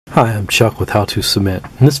Hi, I'm Chuck with How to Cement.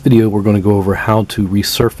 In this video we're going to go over how to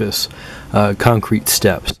resurface concrete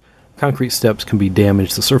steps. Concrete steps can be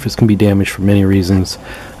damaged, the surface can be damaged for many reasons.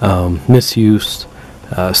 Misuse,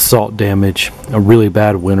 salt damage, a really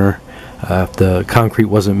bad winter, if the concrete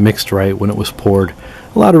wasn't mixed right when it was poured.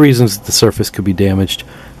 A lot of reasons that the surface could be damaged.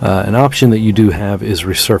 An option that you do have is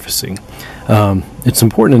resurfacing. It's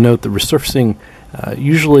important to note that resurfacing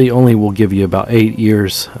usually only will give you about 8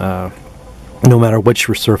 years no matter which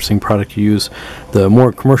resurfacing product you use. The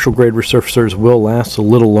more commercial grade resurfacers will last a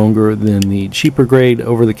little longer than the cheaper grade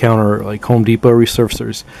over-the-counter like Home Depot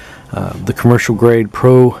resurfacers. The commercial grade,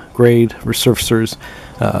 pro grade resurfacers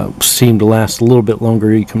seem to last a little bit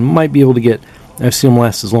longer. You might be able to get, I've seen them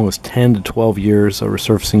last as long as 10 to 12 years, a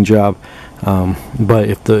resurfacing job. But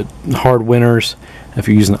if the hard winters, if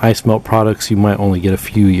you're using ice melt products, you might only get a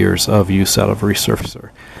few years of use out of a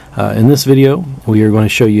resurfacer. In this video, we are going to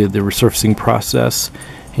show you the resurfacing process.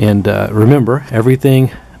 And remember,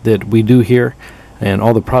 everything that we do here and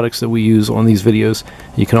all the products that we use on these videos,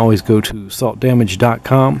 you can always go to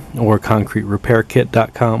saltdamage.com or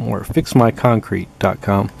concreterepairkit.com or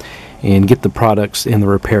fixmyconcrete.com and get the products and the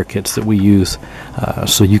repair kits that we use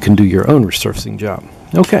so you can do your own resurfacing job.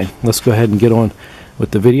 Okay, let's go ahead and get on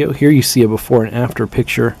with the video. Here you see a before and after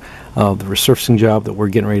picture of the resurfacing job that we're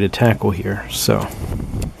getting ready to tackle here. So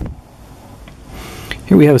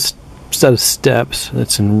here we have a set of steps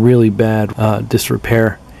that's in really bad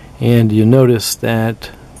disrepair, and you notice that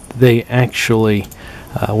they actually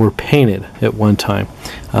were painted at one time.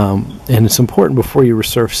 And it's important before you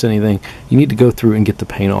resurface anything, you need to go through and get the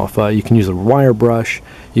paint off. You can use a wire brush,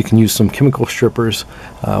 you can use some chemical strippers.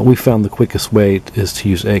 We found the quickest way is to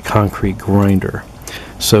use a concrete grinder.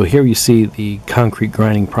 So here you see the concrete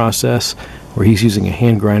grinding process where he's using a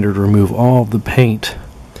hand grinder to remove all of the paint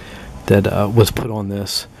that was put on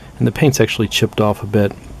this, and the paint's actually chipped off a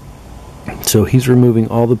bit. So he's removing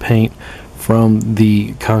all the paint from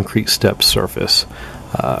the concrete step surface.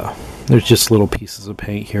 There's just little pieces of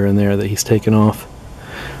paint here and there that he's taken off.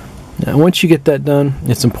 Now once you get that done,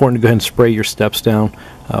 it's important to go ahead and spray your steps down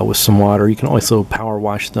with some water. You can also power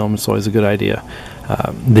wash them, it's always a good idea.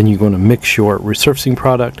 Then you're going to mix your resurfacing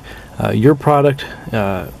product. Your product,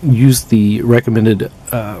 use the recommended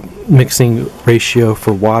mixing ratio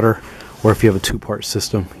for water, or if you have a two-part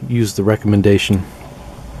system, use the recommendation.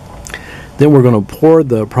 Then we're going to pour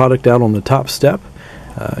the product out on the top step.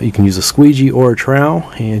 You can use a squeegee or a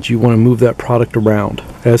trowel, and you want to move that product around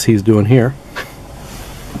as he's doing here.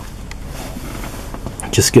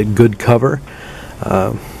 Just get good cover.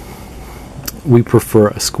 We prefer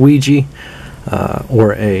a squeegee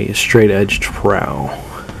or a straight edge trowel.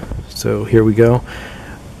 So here we go.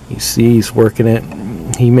 You see he's working it.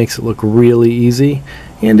 He makes it look really easy,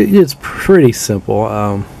 and it's pretty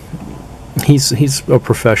simple. He's a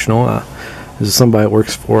professional. This is somebody that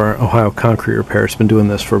works for Ohio Concrete Repair. Has been doing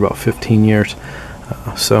this for about 15 years.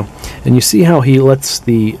 And you see how he lets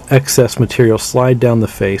the excess material slide down the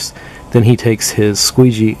face. Then he takes his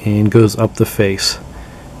squeegee and goes up the face.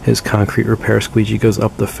 His concrete repair squeegee goes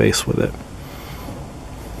up the face with it.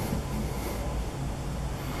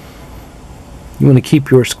 You want to keep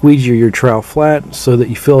your squeegee or your trowel flat so that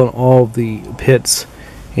you fill in all of the pits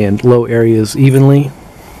and low areas evenly.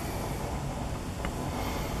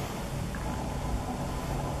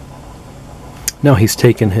 Now he's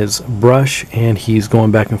taken his brush and he's going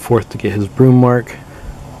back and forth to get his broom mark.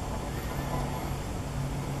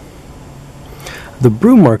 The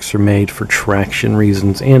broom marks are made for traction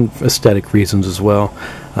reasons and aesthetic reasons as well.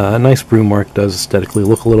 A nice broom mark does aesthetically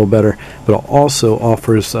look a little better, but it also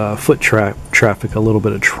offers foot traffic a little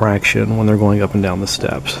bit of traction when they're going up and down the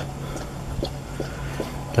steps.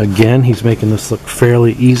 Again, he's making this look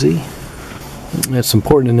fairly easy. It's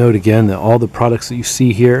important to note again that all the products that you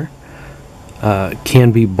see here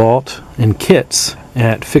can be bought in kits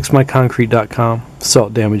at fixmyconcrete.com,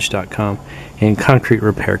 saltdamage.com, and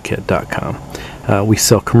concreterepairkit.com. We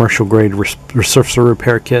sell commercial grade resurfacer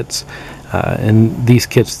repair kits, and these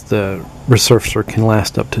kits, the resurfacer can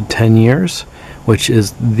last up to 10 years, which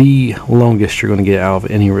is the longest you're going to get out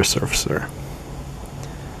of any resurfacer.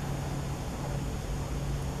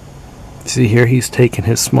 See here, he's taking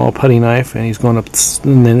his small putty knife and he's going up,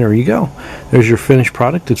 and then there you go. There's your finished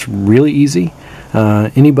product. It's really easy.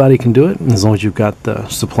 Anybody can do it as long as you've got the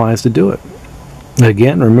supplies to do it.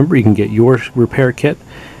 Again, remember, you can get your repair kit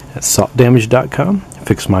at saltdamage.com,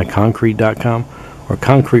 fixmyconcrete.com, or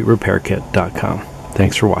concreterepairkit.com.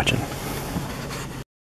 Thanks for watching.